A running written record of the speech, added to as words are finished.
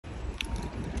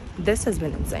This has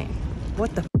been insane.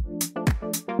 What the?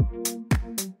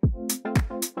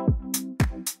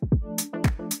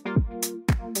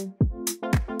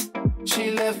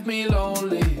 She left me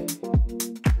lonely.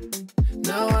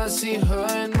 Now I see her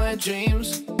in my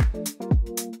dreams.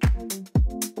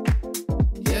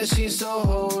 Yeah, she's so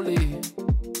holy.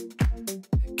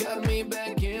 Got me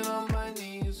back in on my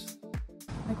knees.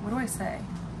 Like, what do I say?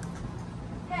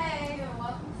 Hey, and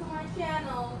welcome to my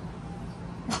channel.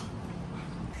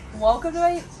 Welcome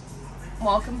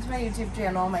to my YouTube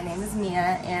channel. My name is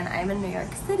Mia and I'm in New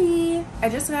York City. I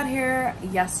just got here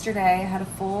yesterday, had a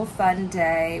full fun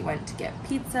day, went to get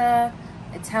pizza,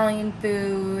 Italian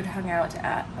food, hung out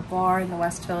at a bar in the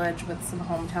West Village with some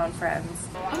hometown friends.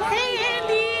 Hey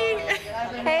Andy!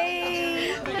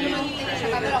 Hey!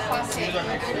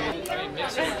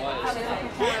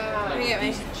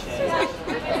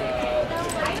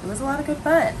 It was a lot of good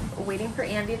fun. We're waiting for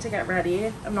Andy to get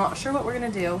ready. I'm not sure what we're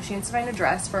gonna do. She needs to find a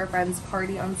dress for a friend's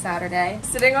party on Saturday.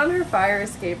 Sitting on her fire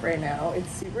escape right now.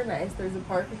 It's super nice. There's a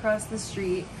park across the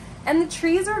street and the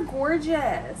trees are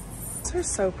gorgeous. These are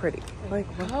so pretty. Like,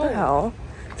 what the hell?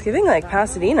 It's giving like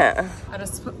Pasadena.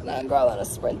 That girl on a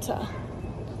sprinter.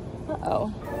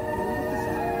 Uh-oh.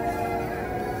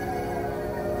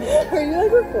 Are you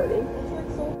like recording?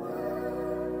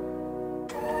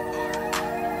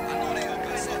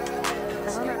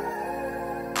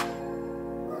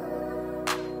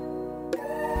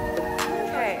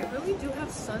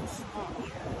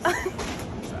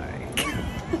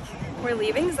 We're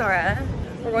leaving Zara.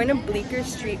 We're going to Bleecker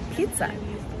Street Pizza.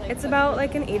 It's about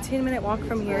like an 18-minute walk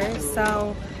from here,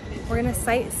 so we're gonna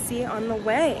sightsee on the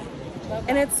way.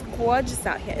 And it's gorgeous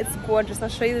out here. It's gorgeous. I'll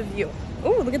show you the view.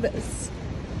 Oh, look at this.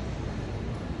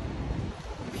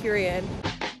 Period.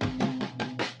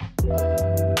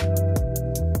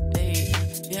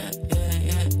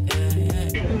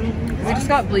 We just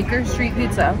got Bleecker Street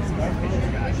Pizza.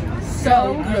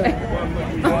 So good.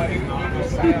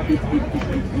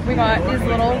 We got these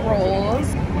little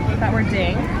rolls that were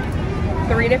ding,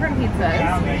 3 different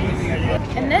pizzas,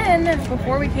 and then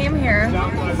before we came here,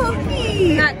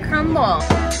 we got crumble.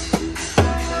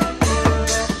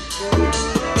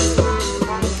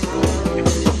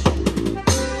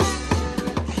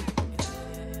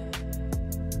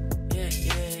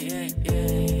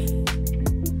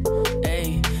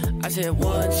 Hey, I said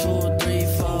 1, 2, 3,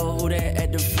 4. Who that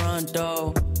at the front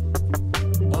door?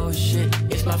 Oh shit,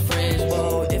 it's my friends.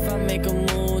 Whoa, if I make a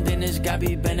move, then it's gotta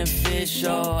be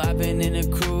beneficial. I've been in a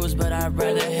cruise, but I'd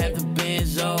rather have the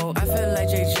benzo. I feel like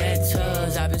J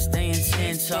Jetters. I've been staying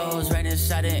 10 toes right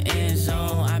inside the end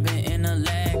zone. I've been in a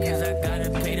lag, cause I gotta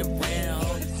pay the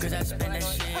rent. Cause I spend that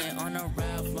shit on a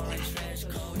Ralph Lauren trench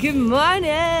coat. Good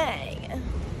morning.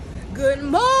 Good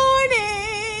morning,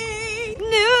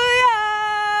 New York.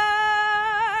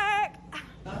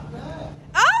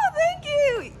 Oh, thank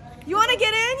you. You want to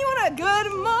get in? You want to?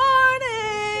 Good morning.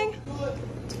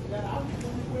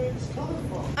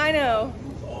 I know.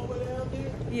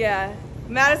 Yeah.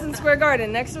 Madison Square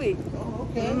Garden next week.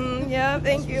 Okay. Yeah,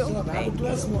 thank you. Thank you.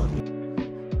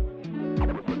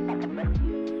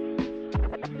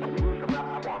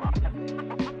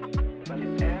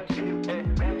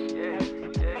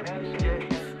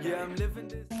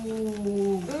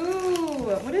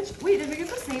 Wait, did we get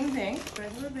the same thing?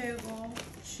 Regular bagel,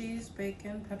 cheese,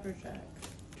 bacon, pepper jack.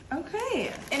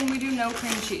 Okay, and we do no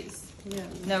cream cheese. Yeah.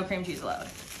 No cream cheese allowed.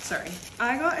 Sorry.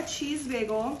 I got a cheese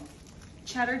bagel,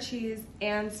 cheddar cheese,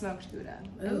 and smoked Gouda,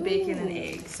 and bacon and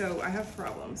egg. So I have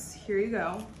problems. Here you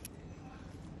go.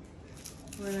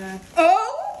 We're gonna.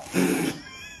 Oh!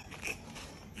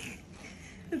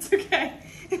 It's okay,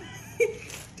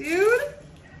 dude.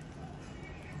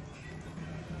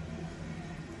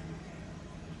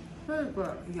 Pretty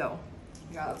good. Yo,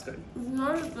 yeah, that's good. It's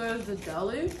not as good as the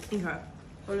deli, Okay,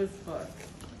 but it's good.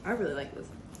 I really like this.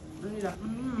 I need a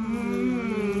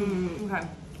Okay.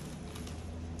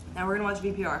 Now we're gonna watch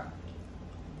VPR.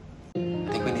 I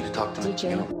think we need to talk to Mitch, you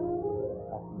know?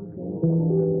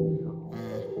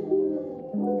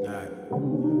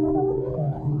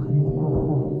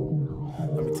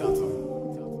 Let me talk to him.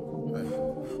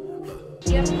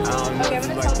 Okay, I'm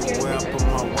gonna talk to you.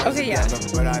 Okay, yeah.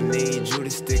 But I need you to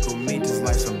stick with me just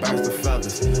like some birds of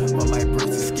feathers. But like bricks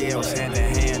and scales, hand in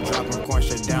hand, dropping corn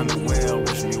straight down the well.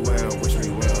 Wish me well, wish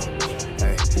me well.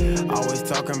 Hey, always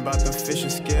talking about the fish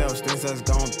and scales, things that's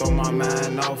gonna throw my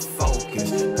mind off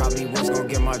focus. Probably what's gonna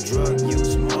get my drug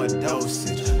use more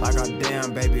dosage. Like a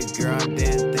damn baby girl, I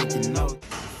didn't think you know.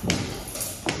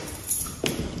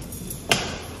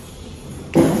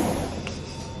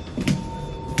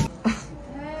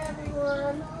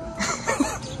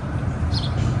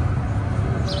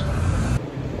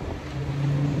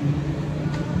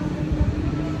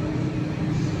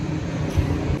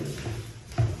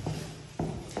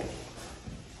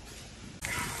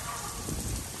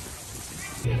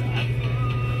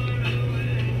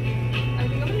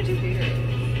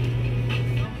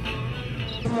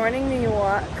 morning, New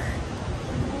York.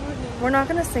 We're not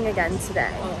gonna sing again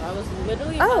today. Oh, I was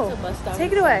literally about to bust out.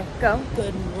 Take it away. Go.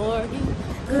 Good morning.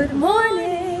 Good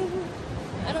morning.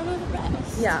 I don't know the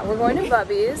rest. Yeah, we're going to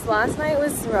Bubby's. Last night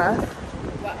was rough.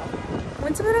 Wow.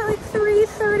 Went to bed at like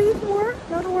 3:34.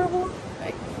 Not horrible.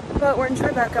 Right. But we're in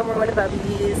Tribeca and we're going to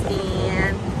Bubby's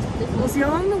and we'll see how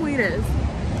long the wait is.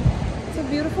 It's a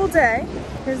beautiful day.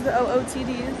 Here's the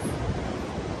OOTDs.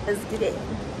 Let's get it.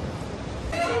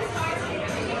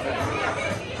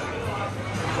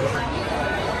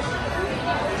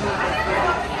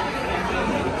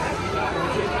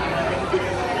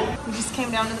 We just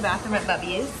came down to the bathroom at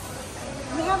Bubby's.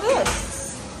 We have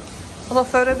this. A little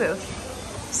photo booth.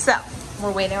 So,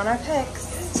 we're waiting on our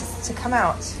pics to come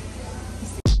out.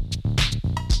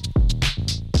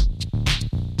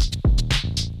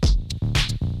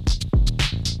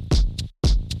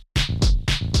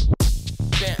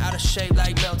 Bent out of shape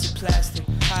like melted plastic.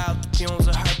 High out the fumes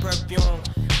of her perfume.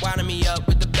 Winding me up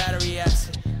with the battery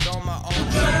acid. On my own.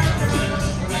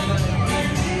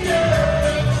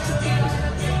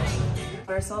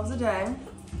 Ourselves a day,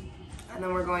 and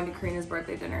then we're going to Karina's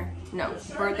birthday dinner. No,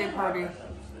 birthday party.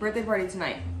 Birthday party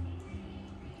tonight.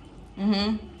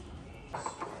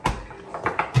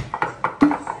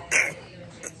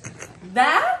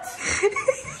 That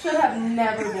should have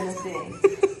never been a thing.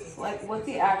 Like, what's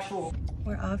the actual?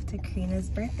 We're off to Karina's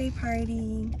birthday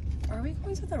party. Are we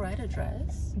going to the right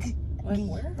address? Like,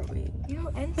 where are we? You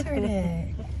entered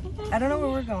it. I don't know where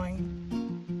we're going.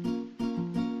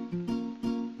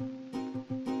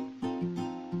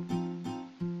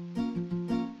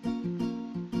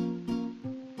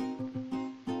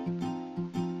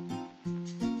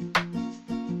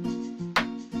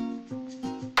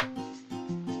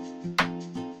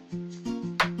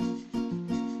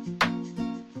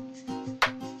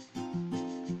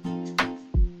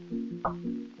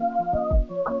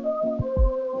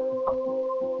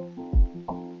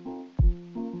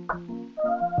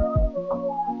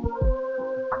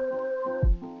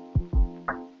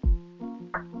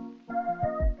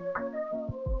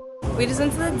 We just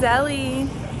went to the deli.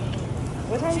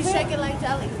 What time is it? Shake it like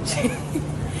jelly.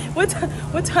 What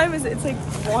time is it? It's like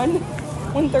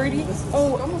 1:30.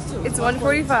 Oh, it's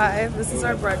 1:45. This is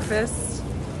our breakfast.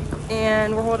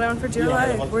 And we're holding on for dear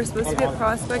life. We're supposed to be at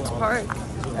Prospect Park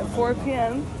at 4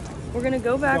 p.m. We're gonna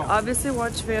go back, obviously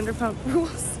watch Vanderpump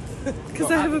Rules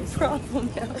because I have a problem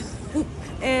now.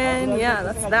 And yeah,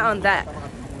 that's that on that.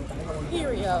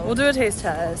 We'll do a taste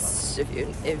test if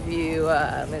you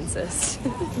insist.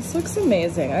 This looks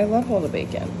amazing. I love all the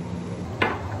bacon.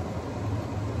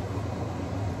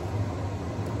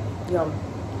 Yum.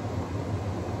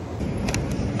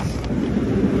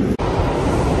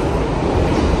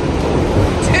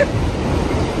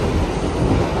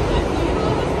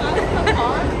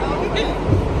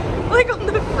 Like on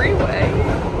the freeway.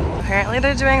 Apparently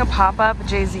they're doing a pop-up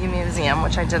Jay-Z museum,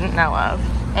 which I didn't know of.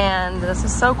 And this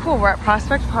is so cool. We're at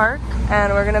Prospect Park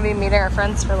and we're gonna be meeting our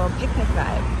friends for a little picnic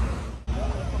vibe.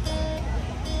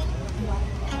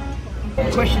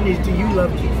 The question is, do you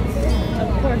love Jesus? Of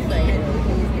course I do.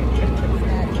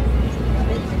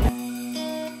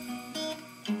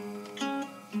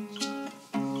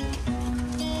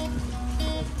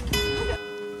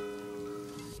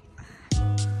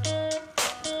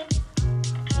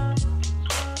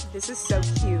 This is so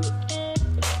cute.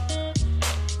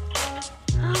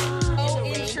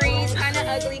 Trees, kind of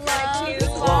ugly, kind of cute.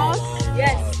 Claws?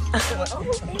 Yes.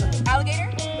 Alligator?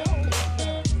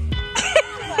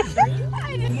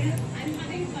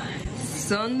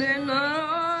 Sunday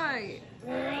night.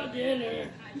 Girl dinner.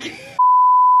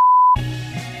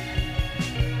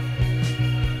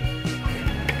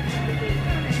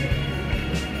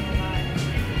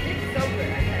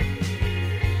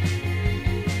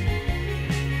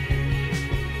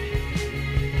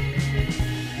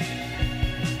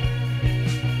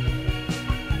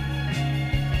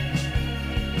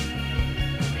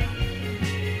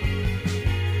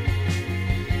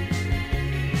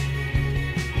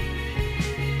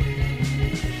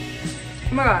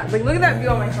 Oh my god, like look at that view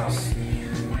on my phone.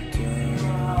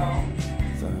 Wow.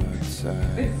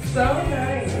 It's so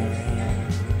nice.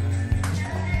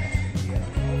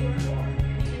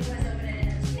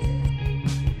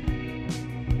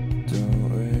 Don't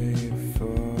wait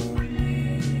for me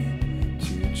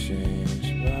to change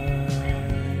my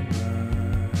mind.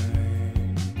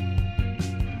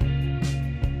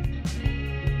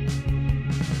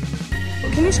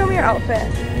 Can you show me your outfit?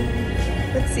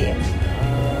 Let's see.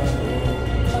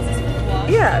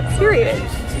 Yeah, period.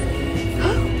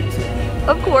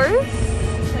 Of course.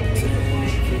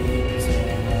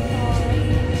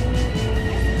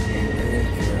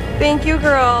 Thank you,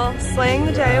 girl. Slaying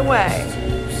the day away.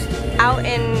 Out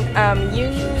in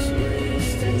Union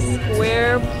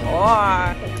Square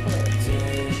Park.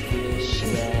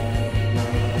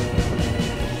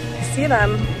 See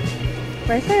them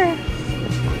right there.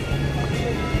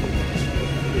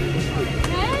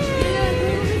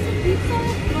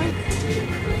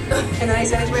 Can I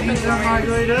send it with a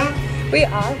margarita? Wait,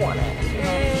 I want it.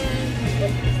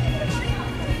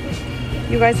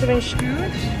 You guys have been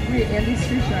Wait, Andy's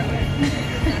scooch that way.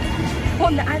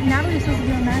 Well, Natalie's supposed to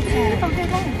be on that side. Okay,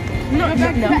 fine.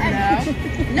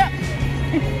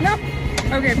 No.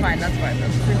 Okay, fine. That's fine.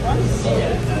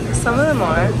 Some of them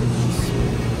are.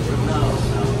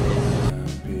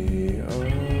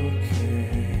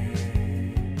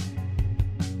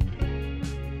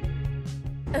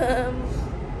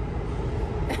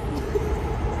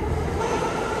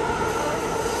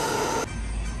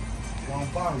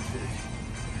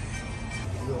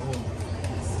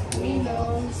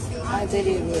 I did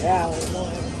it without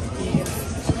one.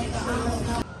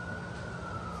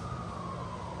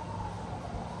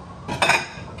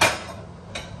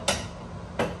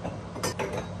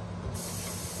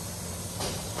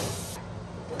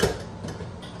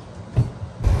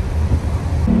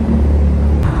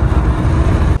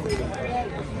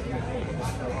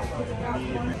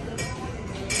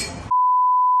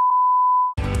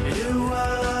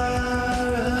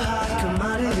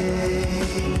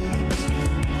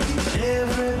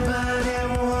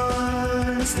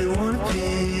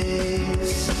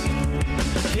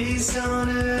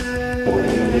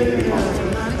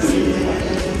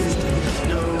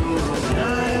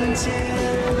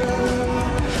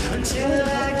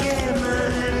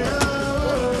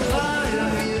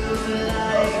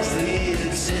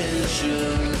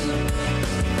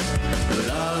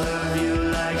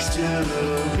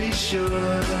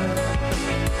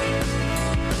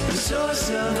 The source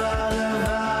of all of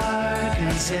our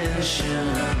contention.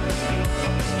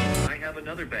 I have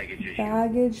another baggage issue.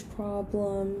 Baggage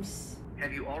problems.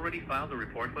 Have you already filed a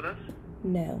report with us?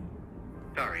 No.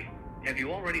 Sorry. Have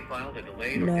you already filed a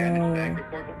delayed or No. damaged bag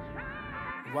report?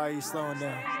 Why are you slowing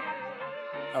down?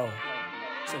 Oh,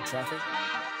 so traffic?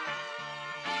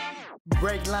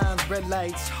 Brake lines, red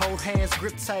lights, hold hands,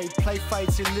 grip tight, play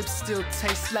fights, your lips still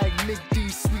taste like Nick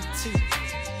D's sweet tea.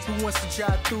 Who wants to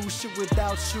drive through shit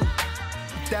without you?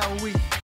 Without we?